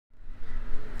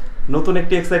নতুন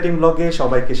একটি এক্সাইটিং ব্লগে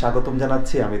সবাইকে স্বাগতম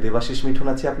জানাচ্ছি। আমি দেবাশিস মিঠুন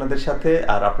আছি আপনাদের সাথে,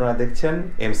 আর আপনারা দেখছেন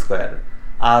এম স্কয়ার।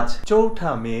 আজ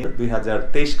 4 মে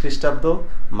 2023 খ্রিস্টাব্দ,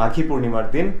 মাঘী পূর্ণিমার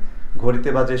দিন। ঘড়িতে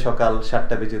বাজে সকাল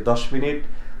 7:10।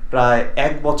 প্রায়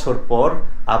 1 বছর পর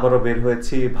আবারও বের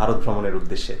হয়েছি ভারত ভ্রমণের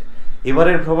উদ্দেশ্যে।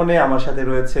 এবারের ভ্রমণে আমার সাথে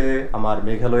রয়েছে আমার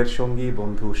মেঘালয়ের সঙ্গী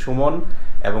বন্ধু সুমন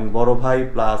এবং বড় ভাই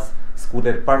প্লাস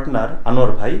স্কুলের পার্টনার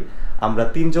আনোয়ার ভাই। আমরা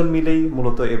 3 জন মিলেই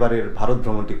মূলত এবারের ভারত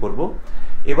ভ্রমণটি করব।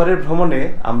 এবারের ভ্রমণে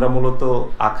আমরা মূলত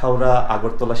আখাউড়া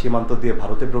আগরতলা সীমান্ত দিয়ে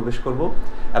ভারতে প্রবেশ করব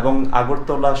এবং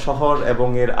আগরতলা শহর এবং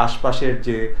এর আশপাশের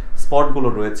যে স্পটগুলো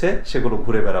রয়েছে সেগুলো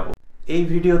ঘুরে বেড়াবো। এই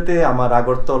ভিডিওতে আমার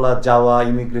আগরতলা যাওয়া,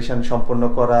 ইমিগ্রেশন সম্পন্ন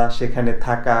করা, সেখানে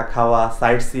থাকা, খাওয়া,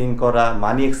 সাইট সিইং করা,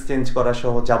 মানি এক্সচেঞ্জ করা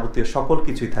সহ যাবতীয় সকল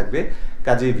কিছুই থাকবে।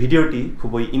 কাজেই ভিডিওটি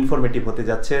খুবই ইনফরমেটিভ হতে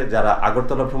যাচ্ছে যারা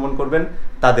আগরতলা ভ্রমণ করবেন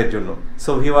তাদের জন্য।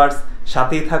 সো ভিউয়ার্স,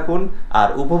 সাথেই থাকুন আর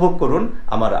উপভোগ করুন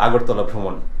আমার আগরতলা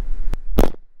ভ্রমণ।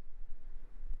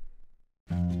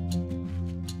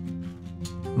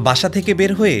 বাসা থেকে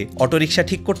বের হয়ে অটোরিকশা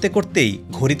ঠিক করতে করতেই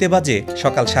ঘড়িতে বাজে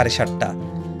সকাল 7:30।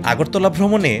 আগরতলা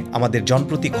ভ্রমণে আমাদের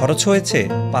জনপ্রতি খরচ হয়েছে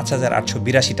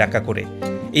 5,882 টাকা করে।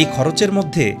 এই খরচের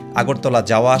মধ্যে আগরতলা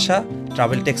যাওয়া আসা,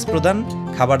 ট্রাভেল ট্যাক্স প্রদান,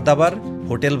 খাবার দাবার,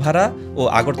 হোটেল ভাড়া ও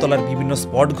আগরতলার বিভিন্ন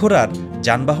স্পট ঘোরার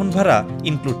যানবাহন ভাড়া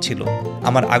ইনক্লুড ছিল।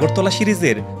 আমার আগরতলা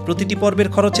সিরিজের প্রতিটি পর্বের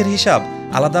খরচের হিসাব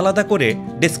আলাদা আলাদা করে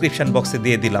ডেসক্রিপশন বক্সে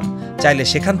দিয়ে দিলাম, চাইলে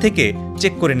সেখান থেকে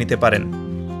চেক করে নিতে পারেন।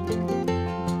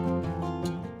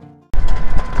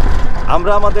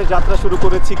 আমরা আমাদের যাত্রা শুরু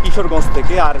করেছি কিশোরগঞ্জ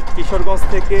থেকে, আর কিশোরগঞ্জ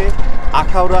থেকে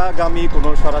আখাউড়াগামী কোনো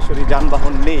সরাসরি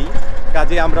যানবাহন নেই।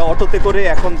 কাজে আমরা অটোতে করে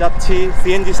এখন যাচ্ছি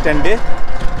সিএনজি স্ট্যান্ডে।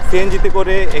 সিএনজিতে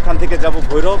করে এখান থেকে যাব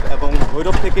ভৈরব এবং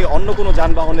ভৈরব থেকে অন্য কোনো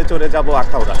যানবাহনে চড়ে যাব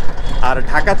আখাউড়া। আর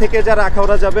ঢাকা থেকে যারা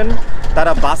আখাউড়া যাবেন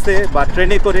তারা বাসে বা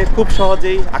ট্রেনে করে খুব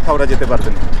সহজেই আখাউড়া যেতে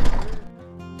পারবেন।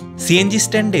 সিএনজি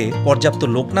স্ট্যান্ডে পর্যাপ্ত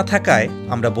লোক না থাকায়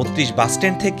আমরা 32 বাস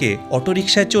স্ট্যান্ড থেকে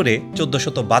অটোরিকশায় চড়ে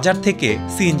 1400 বাজার থেকে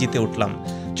সিএনজিতে উঠলাম।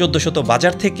 1400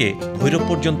 বাজার থেকে ভৈরব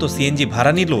পর্যন্ত সিএনজি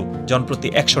ভাড়া নিল জনপ্রতি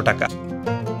 100 টাকা।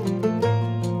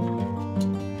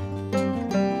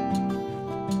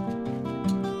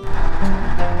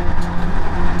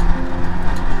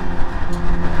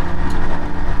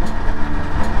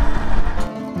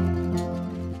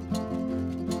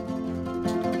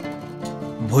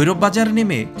 ভৈরব বাজার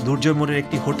নেমে দুর্জয় মোড়ের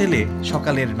একটি হোটেলে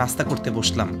সকালের নাস্তা করতে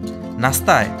বসলাম।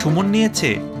 নাস্তায় সুমন নিয়েছে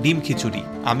ডিম খিচুড়ি,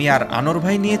 আমি আর আনোয়ার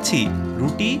ভাই নিয়েছি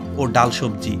রুটি ও ডাল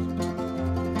সবজি।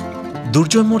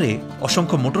 দুর্জয় মোড়ে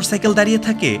অসংখ্য মোটরসাইকেল দাঁড়িয়ে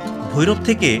থাকে ভৈরব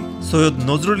থেকে সৈয়দ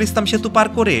নজরুল ইসলাম সেতু পার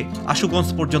করে আশুগঞ্জ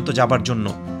পর্যন্ত যাবার জন্য।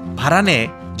 ভাড়া নেয়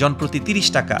জনপ্রতি 30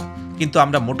 টাকা, কিন্তু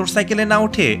আমরা মোটরসাইকেলে না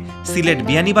উঠে সিলেট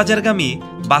বিয়ানীবাজারগামী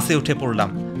বাসে উঠে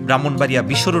পড়লাম ব্রাহ্মণবাড়িয়া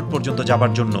বিশ্ব রোড পর্যন্ত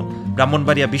যাবার জন্য।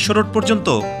 ব্রাহ্মণবাড়িয়া বিশ্ব রোড পর্যন্ত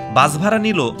বাস ভাড়া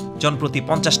নিল জনপ্রতি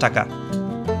 50 টাকা।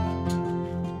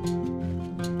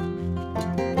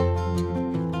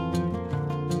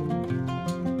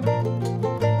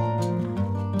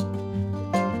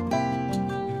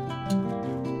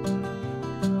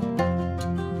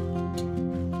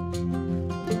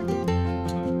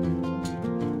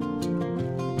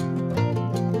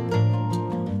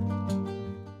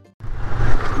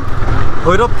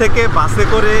 ভৈরব থেকে বাসে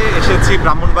করে এসেছি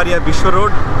ব্রাহ্মণবাড়িয়া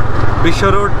বিশ্ব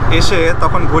রোড এসে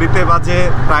তখন ঘড়িতে বাজে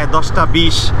প্রায়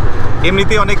 10:20।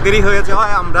 এমনিতেই অনেক দেরি হয়ে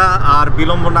যাওয়ায় আমরা আর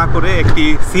বিলম্ব না করে একটি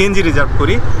সিএনজি রিজার্ভ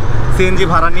করি। সিএনজি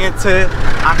ভাড়া নিয়েছে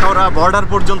আখাউড়া বর্ডার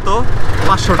পর্যন্ত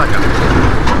 500 টাকা।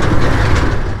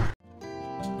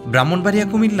 ব্রাহ্মণবাড়িয়া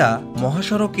কুমিল্লা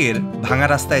মহাসড়কের ভাঙা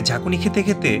রাস্তায় ঝাঁকুনি খেতে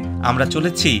খেতে আমরা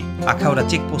চলেছি আখাউড়া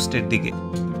চেকপোস্টের দিকে।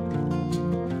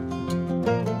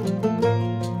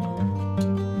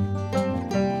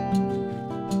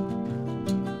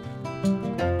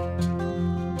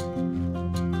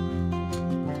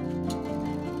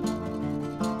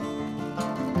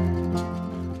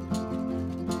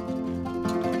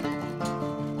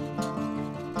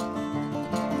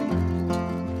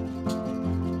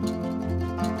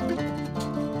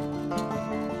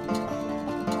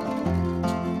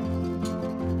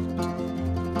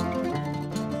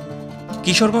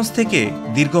 কিশোরগঞ্জ থেকে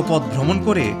দীর্ঘ পথ ভ্রমণ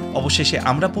করে অবশেষে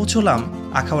আমরা পৌঁছলাম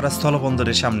আখাউড়া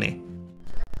স্থলবন্দরের সামনে।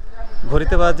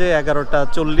 ঘড়িতে বাজে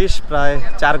 11:40। প্রায়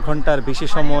 4 ঘন্টার বেশি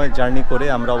সময় জার্নি করে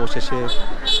আমরা অবশেষে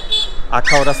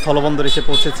আখাউড়া স্থলবন্দর এসে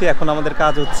পৌঁছেছি। এখন আমাদের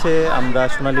কাজ হচ্ছে আমরা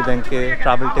সোনালী ব্যাংকে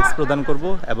ট্রাভেল ট্যাক্স প্রদান করব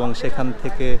এবং সেখান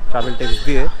থেকে ট্রাভেল ট্যাক্স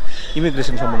দিয়ে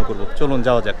ইমিগ্রেশন সম্পন্ন করব। চলুন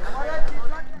যাওয়া যাক।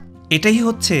 এটাই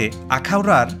হচ্ছে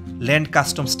আখাউড়ার ল্যান্ড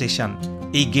কাস্টম স্টেশন।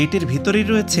 এই গেটের ভিতরেই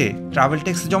রয়েছে ট্রাভেল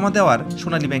ট্যাক্স জমা দেওয়ার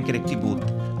সোনালী ব্যাংকের একটি বুথ,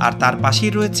 আর তার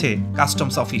পাশেই রয়েছে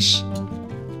কাস্টমস অফিস।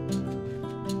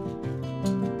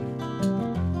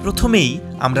 প্রথমেই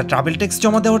আমরা ট্রাভেল ট্যাক্স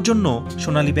জমা দেওয়ার জন্য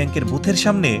সোনালী ব্যাংকের বুথের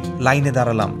সামনে লাইনে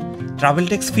দাঁড়ালাম। ট্রাভেল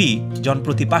ট্যাক্স ফি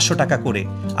জনপ্রতি 500 টাকা করে,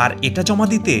 আর এটা জমা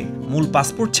দিতে মূল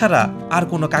পাসপোর্ট ছাড়া আর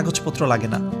কোনো কাগজপত্র লাগে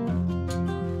না।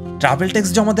 ট্রাভেল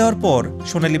ট্যাক্স জমা দেওয়ার পর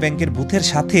সোনালী ব্যাংকের বুথের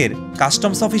সাথের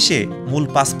কাস্টমস অফিসে মূল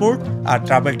পাসপোর্ট আর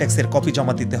ট্রাভেল ট্যাক্সের কপি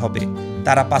জমা দিতে হবে।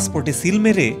 তারা পাসপোর্টে সিল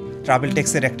মেরে ট্রাভেল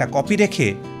ট্যাক্সের একটা কপি রেখে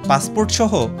পাসপোর্ট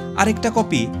সহ আরেকটা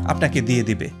কপি আপনাকে দিয়ে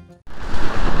দিবে।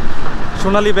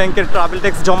 সোনালী ব্যাংকের ট্রাভেল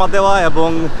ট্যাক্স জমা দেওয়া এবং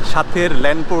সাথের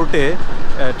ল্যান্ডপোর্টে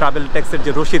ট্রাভেল ট্যাক্সের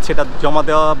যে রসিদ সেটা জমা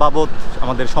দেওয়া বাবদ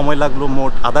আমাদের সময় লাগলো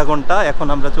মোট আধা ঘন্টা। এখন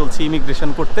আমরা চলছি ইমিগ্রেশন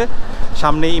করতে,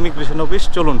 সামনে ইমিগ্রেশন অফিস।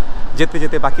 চলুন যেতে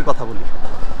যেতে বাকি কথা বলি।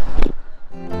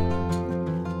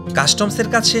 কাস্টমসের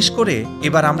কাজ শেষ করে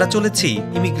এবার আমরা চলেছি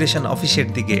ইমিগ্রেশন অফিসের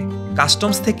দিকে।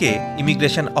 কাস্টমস থেকে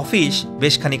ইমিগ্রেশন অফিস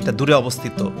বেশ খানিকটা দূরে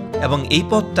অবস্থিত এবং এই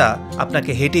পথটা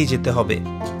আপনাকে হেঁটেই যেতে হবে।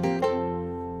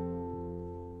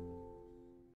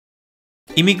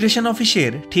 ইমিগ্রেশন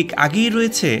অফিসের ঠিক আগেই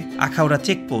রয়েছে আখাউড়া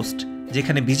চেকপোস্ট,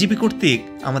 যেখানে বিজিবি কর্তৃক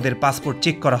আমাদের পাসপোর্ট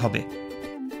চেক করা হবে।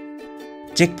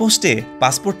 চেকপোস্টে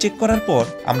পাসপোর্ট চেক করার পর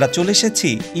আমরা চলে এসেছি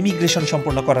ইমিগ্রেশন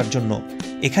সম্পন্ন করার জন্য।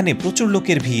 এখানে প্রচুর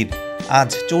লোকের ভিড়।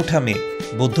 আজ 4 মে,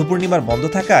 বৌদ্ধ পূর্ণিমার বন্ধ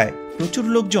থাকায় প্রচুর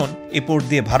লোকজন এ পোর্ট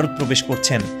দিয়ে ভারত প্রবেশ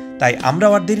করছেন, তাই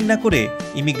আমরাও আর দেরি না করে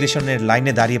ইমিগ্রেশনের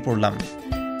লাইনে দাঁড়িয়ে পড়লাম।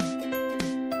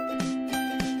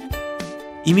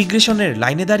 ইমিগ্রেশনের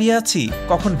লাইনে দাঁড়িয়ে আছি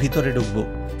কখন ভিতরে ঢুকবো।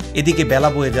 এদিকে বেলা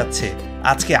বয়ে যাচ্ছে।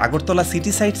 আজকে আগরতলা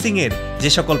সিটি সাইট সিং এর যে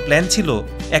সকল প্ল্যান ছিল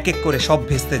এক এক করে সব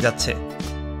ভেস্তে যাচ্ছে।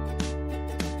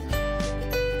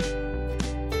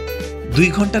 2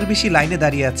 ঘন্টার বেশি লাইনে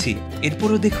দাঁড়িয়ে আছি।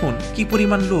 এরপরও দেখুন কি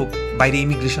পরিমাণ লোক বাইরে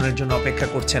ইমিগ্রেশনের জন্য অপেক্ষা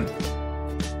করছেন।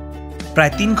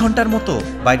 প্রায় 3 ঘন্টার মতো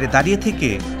বাইরে দাঁড়িয়ে থেকে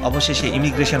অবশেষে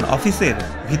ইমিগ্রেশন অফিসের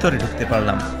ভিতরে ঢুকতে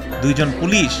পারলাম। 2 জন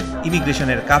পুলিশ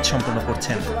ইমিগ্রেশনের কাজ সম্পন্ন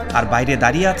করছেন, আর বাইরে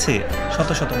দাঁড়িয়ে আছে শত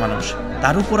শত মানুষ।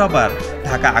 তার উপর আবার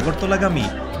ঢাকা আগরতলাগামী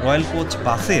রয়্যাল কোচ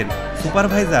বাসের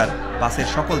সুপারভাইজার বাসের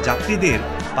সকল যাত্রীদের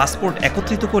পাসপোর্ট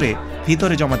একত্রিত করে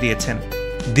ভিতরে জমা দিয়েছেন।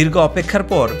 দীর্ঘ অপেক্ষার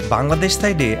পর বাংলাদেশ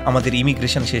সাইডে আমাদের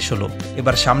ইমিগ্রেশন শেষ হলো।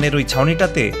 এবার সামনের ওই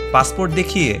ছাউনিটাতে পাসপোর্ট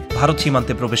দেখিয়ে ভারত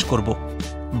সীমান্তে প্রবেশ করব।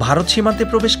 ভারত সীমান্তে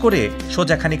প্রবেশ করে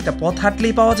সোজা খানিকটা পথ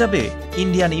হাঁটলেই পাওয়া যাবে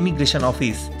ইন্ডিয়ান ইমিগ্রেশন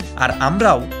অফিস, আর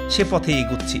আমরাও সে পথে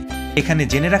এগুচ্ছি। এখানে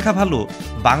জেনে রাখা ভালো,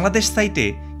 বাংলাদেশ সাইটে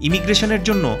ইমিগ্রেশনের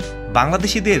জন্য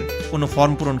বাংলাদেশিদের কোনো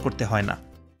ফর্ম পূরণ করতে হয় না।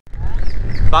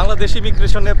 বাংলাদেশ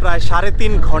ইমিগ্রেশনে প্রায়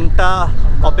 3.5 ঘন্টা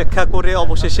অপেক্ষা করে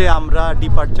অবশেষে আমরা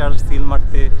ডিপার্চার সিল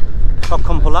মারতে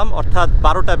সক্ষম হলাম। অর্থাৎ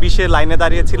 12টা 20-এ লাইনে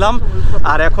দাঁড়িয়েছিলাম,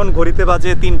 আর এখন ঘড়িতে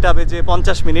বাজে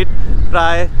 3:50।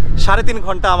 প্রায় 3.5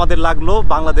 ঘন্টা আমাদের লাগলো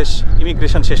বাংলাদেশ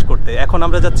ইমিগ্রেশন শেষ করতে। এখন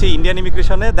আমরা যাচ্ছি ইন্ডিয়ান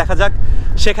ইমিগ্রেশনে, দেখা যাক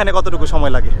সেখানে কতটুকু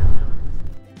সময় লাগে।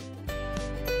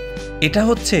 এটা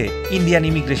হচ্ছে ইন্ডিয়ান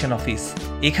ইমিগ্রেশন অফিস।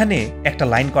 এখানে একটা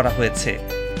লাইন করা হয়েছে।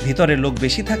 ভিতরে লোক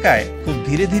বেশি থাকায় খুব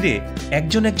ধীরে ধীরে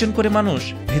একজন একজন করে মানুষ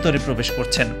ভিতরে প্রবেশ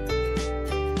করছেন।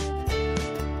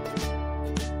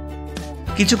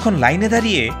 কিছুক্ষণ লাইনে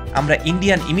দাঁড়িয়ে আমরা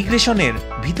ইন্ডিয়ান ইমিগ্রেশনের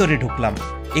ভিতরে ঢুকলাম।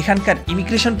 এখানকার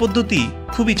ইমিগ্রেশন পদ্ধতি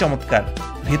খুবই চমৎকার।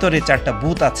 ভিতরে 4টা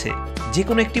বুথ আছে। যে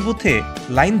কোনো একটি বুথে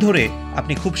লাইন ধরে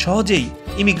আপনি খুব সহজেই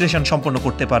ইমিগ্রেশন সম্পন্ন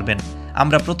করতে পারবেন।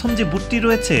 আমরা প্রথম যে বুথটি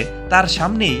রয়েছে তার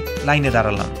সামনেই লাইনে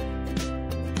দাঁড়ালাম।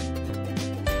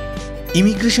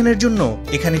 ইমিগ্রেশনের জন্য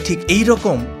এখানে ঠিক এই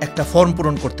রকম একটা ফর্ম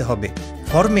পূরণ করতে হবে।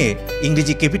 ফর্মে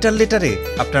ইংরেজি ক্যাপিটাল লেটারে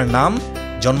আপনার নাম,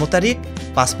 জন্ম তারিখ,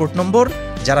 পাসপোর্ট নম্বর,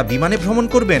 যারা বিমানে ভ্রমণ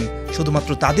করবেন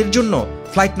শুধুমাত্র তাদের জন্য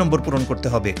ফ্লাইট নম্বর পূরণ করতে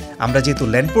হবে। আমরা যেহেতু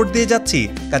ল্যান্ডপোর্ট দিয়ে যাচ্ছি,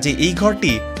 কাজে এই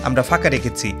ঘরটি আমরা ফাঁকা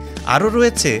রেখেছি। আরও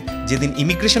রয়েছে যেদিন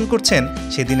ইমিগ্রেশন করছেন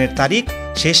সেদিনের তারিখ,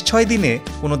 শেষ 6 দিনে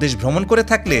কোনো দেশ ভ্রমণ করে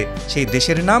থাকলে সেই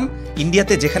দেশের নাম,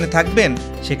 ইন্ডিয়াতে যেখানে থাকবেন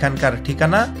সেখানকার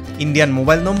ঠিকানা, ইন্ডিয়ান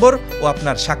মোবাইল নম্বর ও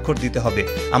আপনার স্বাক্ষর দিতে হবে।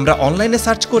 আমরা অনলাইনে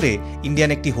সার্চ করে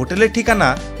ইন্ডিয়ান একটি হোটেলের ঠিকানা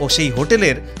ও সেই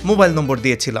হোটেলের মোবাইল নম্বর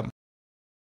দিয়েছিলাম।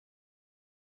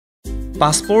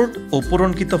 পাসপোর্ট ও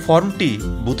পূরণকৃত ফর্মটি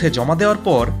বুথে জমা দেওয়ার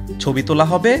পর ছবি তোলা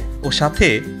হবে ও সাথে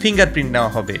ফিঙ্গারপ্রিন্ট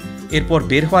নেওয়া হবে। এরপর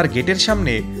বের হওয়ার গেটের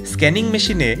সামনে স্ক্যানিং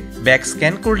মেশিনে ব্যাগ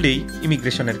স্ক্যান করলেই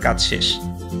ইমিগ্রেশনের কাজ শেষ।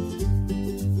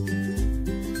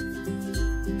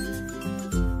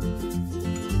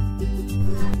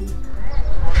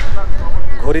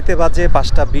 ঘড়িতে বাজে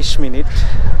 5:20।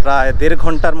 প্রায় 1.5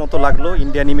 ঘন্টার মতো লাগলো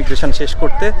ইন্ডিয়ান ইমিগ্রেশন শেষ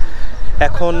করতে।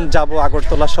 এখন যাব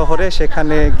আগরতলা শহরে।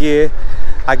 সেখানে গিয়ে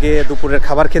আগে দুপুরের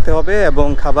খাবার খেতে হবে এবং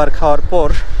খাবার খাওয়ার পর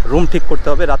রুম ঠিক করতে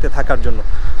হবে রাতে থাকার জন্য।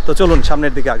 তো চলুন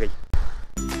সামনের দিকে আগেই।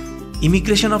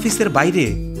 ইমিগ্রেশন অফিসের বাইরে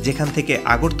যেখান থেকে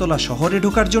আগরতলা শহরে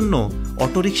ঢোকার জন্য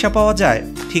অটোরিকশা পাওয়া যায়,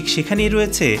 ঠিক সেখানেই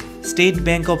রয়েছে স্টেট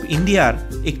ব্যাংক অফ ইন্ডিয়ার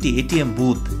একটি এটিএম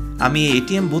বুথ। আমি এই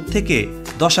এটিএম বুথ থেকে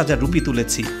 10,000 রুপি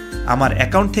তুলেছি। আমার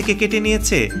অ্যাকাউন্ট থেকে কেটে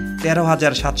নিয়েছে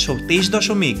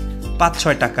 13,723.5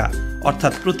 5-6 টাকা,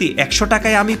 অর্থাৎ প্রতি 100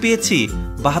 টাকায় আমি পেয়েছি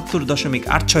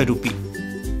 72.86 রুপি।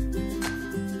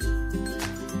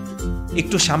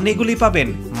 একটু সামনেগুলি পাবেন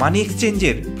মানি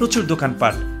এক্সচেঞ্জের প্রচুর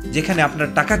দোকানপাট, যেখানে আপনার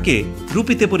টাকাকে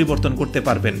রুপিতে পরিবর্তন করতে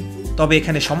পারবেন। তবে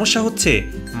এখানে সমস্যা হচ্ছে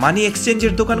মানি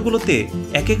এক্সচেঞ্জের দোকানগুলোতে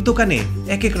এক এক দোকানে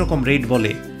এক এক রকম রেট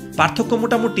বলে। পার্থক্য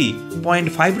মোটামুটি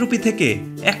 0.5 রুপি থেকে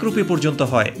 1 রুপি পর্যন্ত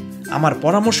হয়। আমার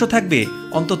পরামর্শ থাকবে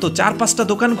অন্তত 4-5টা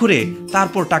দোকান ঘুরে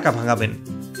তারপর টাকা ভাঙাবেন।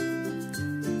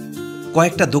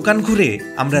 কয়েকটা দোকান ঘুরে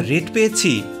আমরা রেট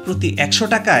পেয়েছি প্রতি 100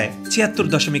 টাকায়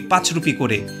 76.5 রুপি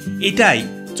করে। এটাই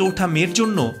চৌঠা মের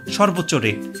জন্য সর্বোচ্চ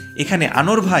রেট। এখানে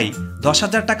আনোর ভাই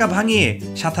 10,000 টাকা ভাঙিয়ে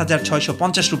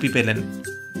 7,650 রুপি পেলেন।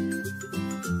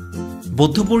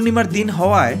 বৌদ্ধ পূর্ণিমার দিন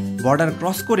হওয়ায় বর্ডার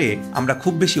ক্রস করে আমরা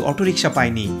খুব বেশি অটোরিকশা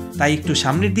পাইনি, তাই একটু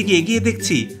সামনের দিকে এগিয়ে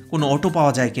দেখছি কোনো অটো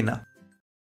পাওয়া যায় কিনা।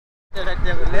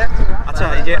 আচ্ছা,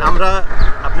 এই যে আমরা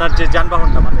আপনার যে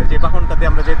যানবাহনটা, মানে যে বাহনটাতে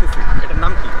আমরা যেতেছি, এটার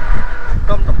নাম কি?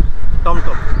 টমটম।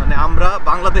 টমটম মানে আমরা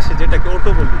বাংলাদেশে যেটাকে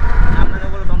অটো বলি, আমরা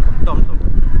বলি টমটম। টমটম।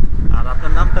 আর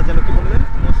আপনার নামটা যেন কি বললেন?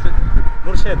 মুর্শেদ।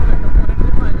 মুর্শেদ।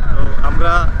 তো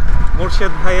আমরা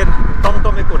মুর্শেদ ভাইয়ের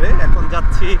টমটমে করে এখন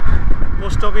যাচ্ছি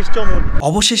পোস্ট অফিস চৌমুহনী।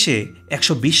 অবশেষে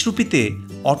 120 রুপিতে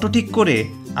অটো ঠিক করে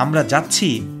আমরা যাচ্ছি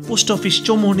পোস্ট অফিস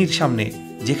চৌমুহনীর সামনে,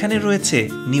 যেখানে রয়েছে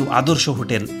নিউ আদর্শ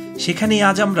হোটেল। সেখানেই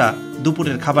আজ আমরা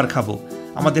দুপুরের খাবার খাবো।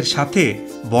 আমাদের সাথে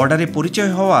বর্ডারে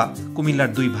পরিচয় হওয়া কুমিল্লার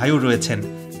 2 ভাইও রয়েছেন,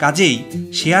 কাজেই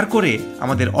শেয়ার করে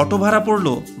আমাদের অটো ভাড়া পড়ল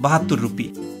 72 রুপি।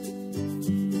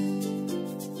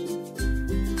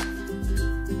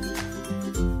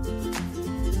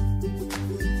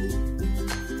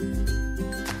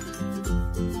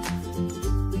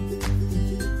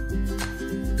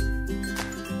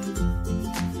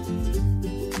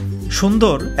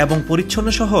 সুন্দর এবং পরিচ্ছন্ন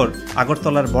শহর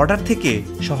আগরতলার বর্ডার থেকে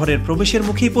শহরের প্রবেশের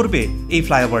মুখেই পড়বে এই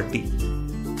ফ্লাইওভারটি।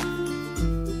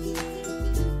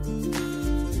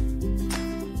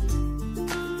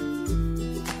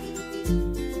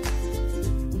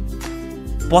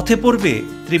 পথে পড়বে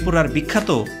ত্রিপুরার বিখ্যাত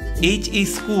HE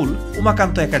স্কুল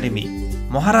উমাকান্ত একাডেমি।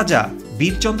 মহারাজা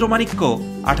বীরচন্দ্র মাণিক্য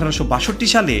 1862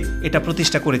 সালে এটা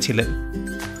প্রতিষ্ঠা করেছিলেন।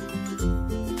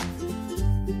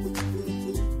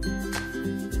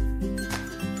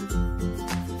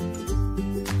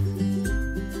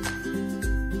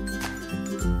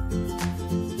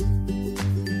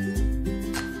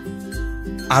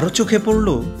 আরও চোখে পড়ল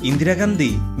ইন্দিরা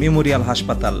গান্ধী মেমোরিয়াল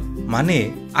হাসপাতাল, মানে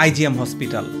IGM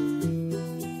হসপিটাল।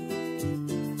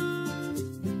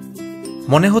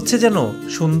 মনে হচ্ছে যেন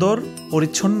সুন্দর,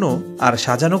 পরিচ্ছন্ন আর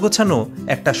সাজানো গোছানো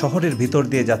একটা শহরের ভিতর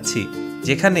দিয়ে যাচ্ছি,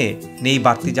 যেখানে নেই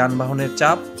বাড়তি যানবাহনের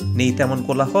চাপ, নেই তেমন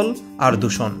কোলাহল আর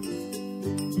দূষণ।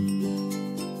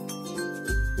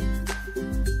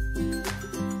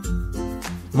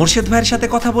 মুর্শেদ ভাইয়ের সাথে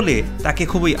কথা বলে তাকে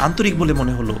খুবই আন্তরিক বলে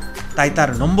মনে হলো, তাই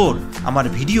তার নম্বর আমার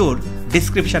ভিডিওর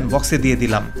ডেসক্রিপশন বক্সে দিয়ে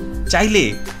দিলাম। চাইলে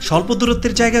স্বল্প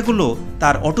দূরত্বের জায়গাগুলো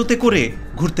তার অটোতে করে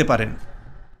ঘুরতে পারেন।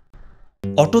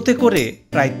 অটোতে করে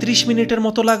প্রায় 30 মিনিটের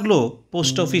মতো লাগলো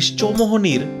পোস্ট অফিস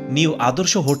চৌমুহনীর নিউ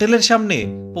আদর্শ হোটেলের সামনে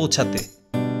পৌঁছাতে।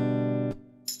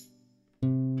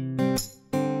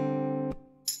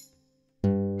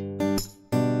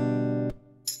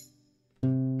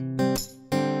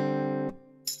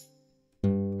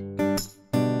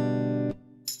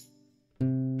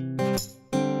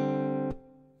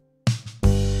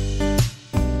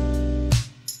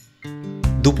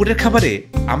 দুপুরের খাবারে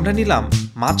আমরা নিলাম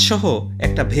মাছসহ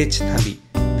একটা ভেজ থালি।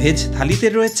 ভেজ থালিতে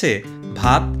রয়েছে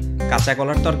ভাত, কাঁচা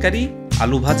কলার তরকারি,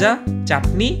 আলু ভাজা,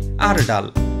 চাটনি আর ডাল।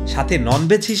 সাথে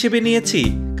ননভেজ হিসেবে নিয়েছি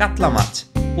কাতলা মাছ।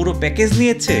 পুরো প্যাকেজ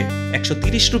নিয়েছে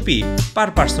 130 রুপি পার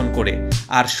পার্সন করে,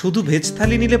 আর শুধু ভেজ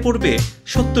থালি নিলে পড়বে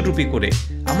 70 রুপি করে।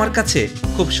 আমার কাছে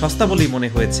খুব সস্তা বলেই মনে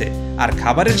হয়েছে, আর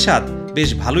খাবারের স্বাদ বেশ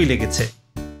ভালোই লেগেছে।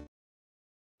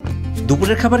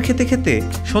 দুপুরের খাবার খেতে খেতে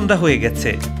সন্ধ্যা হয়ে গেছে।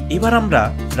 এবার আমরা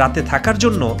রাতে থাকার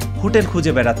জন্য হোটেল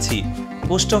খুঁজে বেড়াচ্ছি।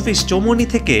 পোস্ট অফিস চৌমুহনী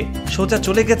থেকে সোজা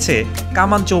চলে গেছে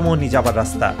কামান চৌমুহনী যাবার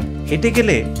রাস্তা। হেঁটে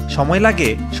গেলে সময় লাগে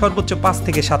সর্বোচ্চ 5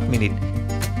 থেকে 7 মিনিট।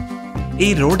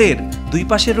 এই রোডের 2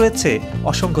 পাশে রয়েছে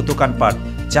অসংখ্য দোকানপাট,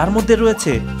 যার মধ্যে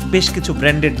রয়েছে বেশ কিছু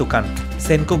ব্র্যান্ডের দোকান।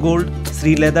 সেনকো গোল্ড,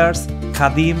 শ্রী লেদার্স,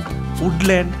 খাদিম,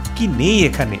 উডল্যান্ড, কি নেই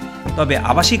এখানে। তবে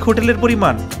আবাসিক হোটেলের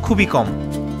পরিমাণ খুবই কম।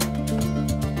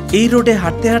 এই রোডে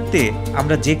হাঁটতে হাঁটতে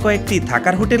আমরা যে কয়েকটি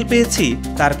থাকার হোটেল পেয়েছি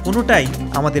তার কোনোটাই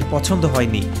আমাদের পছন্দ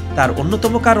হয়নি। তার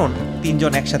অন্যতম কারণ 3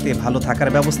 জন একসাথে ভালো থাকার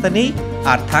ব্যবস্থা নেই,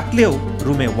 আর থাকলেও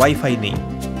রুমে ওয়াইফাই নেই।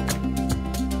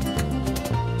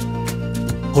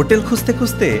 হোটেল খুঁজতে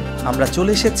খুঁজতে আমরা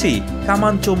চলে এসেছি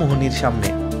কামান চৌমুহনীর সামনে।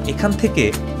 এখান থেকে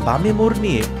বামে মোড়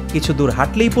নিয়ে কিছু দূর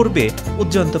হাঁটলেই পড়বে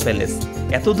উজ্জয়ন্ত প্যালেস।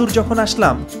 এত দূর যখন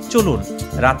আসলাম, চলুন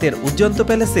রাতের উজ্জন্ত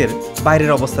প্যালেসের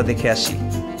বাইরের অবস্থা দেখে আসি।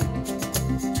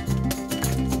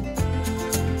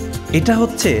 এটা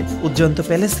হচ্ছে উজ্জন্ত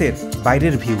প্যালেসের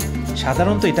বাইরের ভিউ।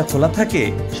 সাধারণত এটা খোলা থাকে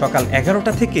সকাল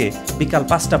 11টা থেকে বিকাল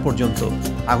 5টা পর্যন্ত।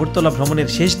 আগরতলা ভ্রমণের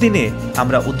শেষ দিনে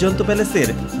আমরা উজ্জন্ত প্যালেসের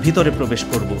ভিতরে প্রবেশ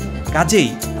করব। কাজেই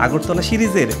আগরতলা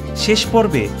সিরিজের শেষ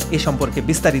পর্বে এ সম্পর্কে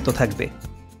বিস্তারিত থাকবে।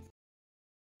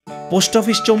 পোস্ট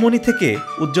অফিস চৌমনি থেকে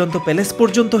উজ্জন্ত প্যালেস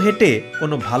পর্যন্ত হেঁটে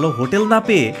কোনো ভালো হোটেল না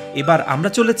পেয়ে এবার আমরা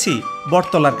চলেছি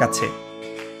বটতলার কাছে।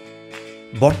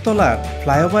 বটতলার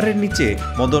ফ্লাইওভারের নিচে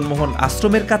মদনমোহন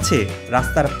আশ্রমের কাছে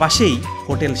রাস্তার পাশেই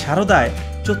হোটেল শারদায়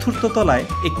 4র্থ তলায়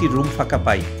একটি রুম ফাঁকা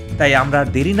পাই। তাই আমরা আর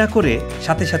দেরি না করে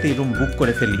সাথে সাথেই রুম বুক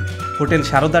করে ফেলি। হোটেল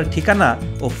শারদার ঠিকানা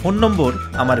ও ফোন নম্বর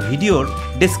আমার ভিডিওর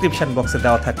ডেসক্রিপশন বক্সে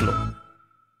দেওয়া থাকলো।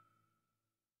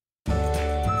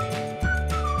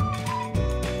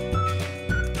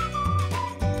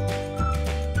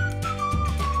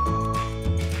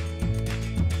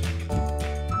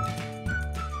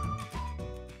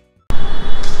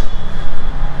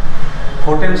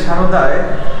 হোটেল শারদায়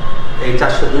এই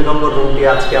 402 নম্বর রুমটি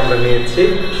আজকে আমরা নিয়েছি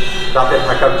রাতে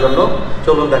থাকার জন্য।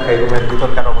 চলুন দেখাই রুমের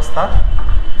ভিতরকার অবস্থা।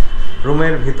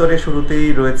 রুমের ভিতরে শুরুতেই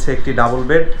রয়েছে একটি ডাবল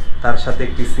বেড, তার সাথে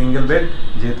একটি সিঙ্গেল বেড।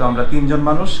 যেহেতু আমরা 3 জন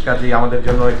মানুষ, কাজেই আমাদের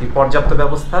জন্য এটি পর্যাপ্ত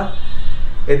ব্যবস্থা।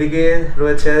 এদিকে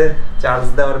রয়েছে চার্জ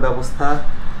দেওয়ার ব্যবস্থা,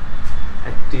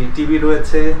 একটি টিভি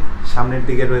রয়েছে, সামনের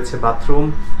দিকে রয়েছে বাথরুম,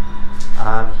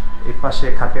 আর এর পাশে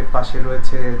খাটের পাশে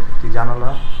রয়েছে একটি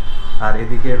জানালা, আর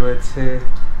এদিকে রয়েছে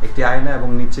একটি আয়না এবং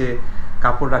নিচে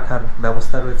কাপড় রাখার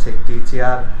ব্যবস্থা রয়েছে, একটি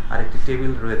চেয়ার আর একটি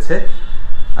টেবিল রয়েছে।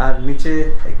 আর নিচে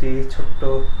একটি ছোট্ট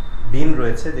বিন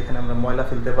রয়েছে যেখানে আমরা ময়লা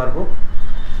ফেলতে পারবো।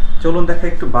 চলুন দেখা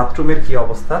একটু বাথরুমের কি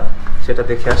অবস্থা সেটা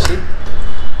দেখে আসি।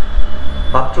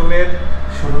 বাথরুমের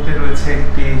শুরুতে রয়েছে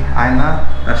একটি আয়না,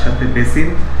 তার সাথে বেসিন,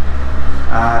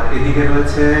 আর এদিকে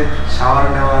রয়েছে শাওয়ার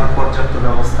নেওয়ার পর্যাপ্ত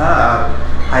ব্যবস্থা আর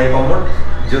হাই কমোড,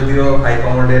 যদিও হাই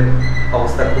কমোডের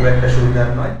অবস্থা খুব একটা সুবিধার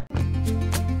নয়।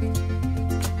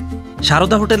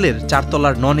 শারদা হোটেলের 4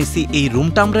 তলার নন এসি এই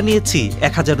রুমটা আমরা নিয়েছি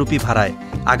 1000 রুপি ভাড়ায়।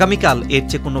 আগামীকাল এর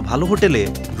চেয়ে কোনো ভালো হোটেলে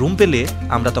রুম পেলে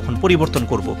আমরা তখন পরিবর্তন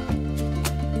করব।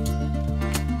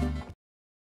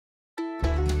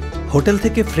 হোটেল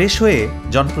থেকে ফ্রেশ হয়ে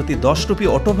জনপ্রতি 10 রুপি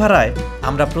অটো ভাড়ায়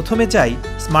আমরা প্রথমে যাই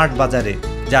স্মার্ট বাজারে,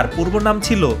 যার পূর্ব নাম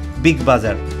ছিল বিগ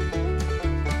বাজার।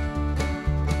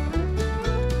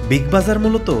 বিগ বাজার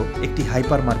মূলত একটি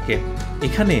হাইপার মার্কেট।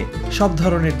 এখানে সব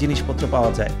ধরনের জিনিসপত্র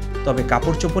পাওয়া যায়, তবে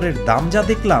কাপড় চোপড়ের দাম যা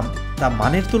দেখলাম তা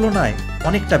মানের তুলনায়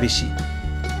অনেকটা বেশি।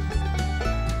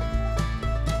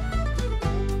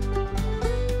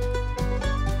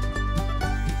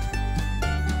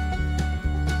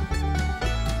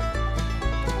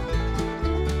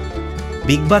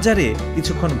 বিগ বাজারে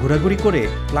কিছুক্ষণ ঘোরাঘুরি করে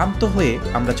ক্লান্ত হয়ে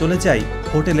আমরা চলে যাই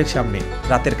হোটেলের সামনে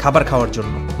রাতের খাবার খাওয়ার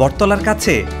জন্য। বটতলার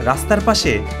কাছে রাস্তার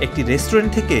পাশে একটি রেস্টুরেন্ট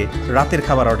থেকে রাতের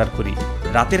খাবার অর্ডার করি।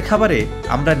 রাতের খাবারে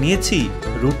আমরা নিয়েছি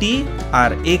রুটি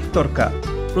আর এগ তরকা।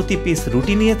 প্রতি পিস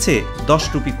রুটি নিয়েছে 10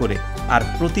 রুপি করে, আর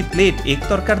প্রতি প্লেট এগ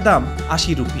তরকার দাম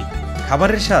 80 রুপি।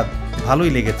 খাবারের স্বাদ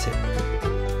ভালোই লেগেছে।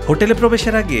 হোটেলে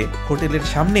প্রবেশের আগে হোটেলের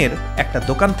সামনের একটা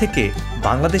দোকান থেকে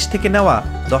বাংলাদেশ থেকে নেওয়া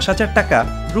 10,000 টাকা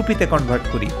রুপিতে কনভার্ট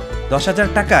করি। 10,000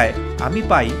 টাকায় আমি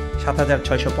পাই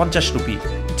 7,650 রুপি।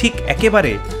 ঠিক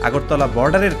একেবারে আগরতলা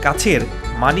বর্ডারের কাছের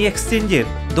মানি এক্সচেঞ্জের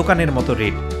দোকানের মতো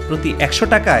রেট, প্রতি 100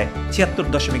 টাকায়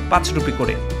 76.5 রুপি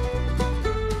করে।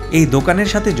 এই দোকানের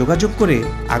সাথে যোগাযোগ করে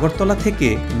আগরতলা থেকে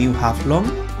নিউ হাফলং,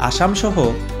 আসাম সহ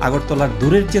আগরতলার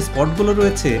দূরের যে স্পটগুলো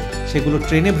রয়েছে সেগুলো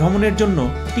ট্রেনে ভ্রমণের জন্য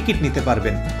টিকিট নিতে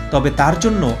পারবেন। তবে তার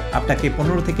জন্য আপনাকে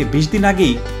 15 থেকে 20 দিন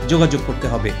আগেই যোগাযোগ করতে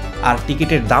হবে, আর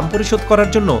টিকিটের দাম পরিশোধ করার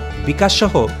জন্য বিকাশ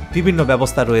সহ বিভিন্ন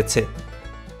ব্যবস্থা রয়েছে।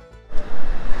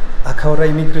 আখাউড়া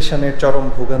ইমিগ্রেশনের চরম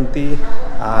ভোগান্তি,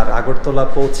 আর আগরতলা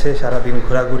পৌঁছে সারাদিন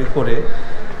ঘোরাঘুরি করে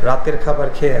রাতের খাবার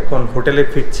খেয়ে এখন হোটেলে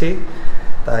ফিরছি।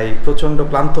 তাই প্রচণ্ড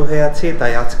ক্লান্ত হয়ে আছি,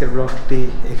 তাই আজকের ব্লগটি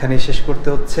এখানেই শেষ করতে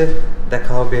হচ্ছে।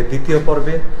 দেখা হবে দ্বিতীয়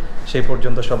পর্বে। সেই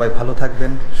পর্যন্ত সবাই ভালো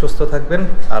থাকবেন, সুস্থ থাকবেন,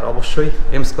 আর অবশ্যই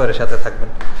এম স্কোয়ারের সাথে থাকবেন।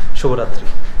 শুভরাত্রি।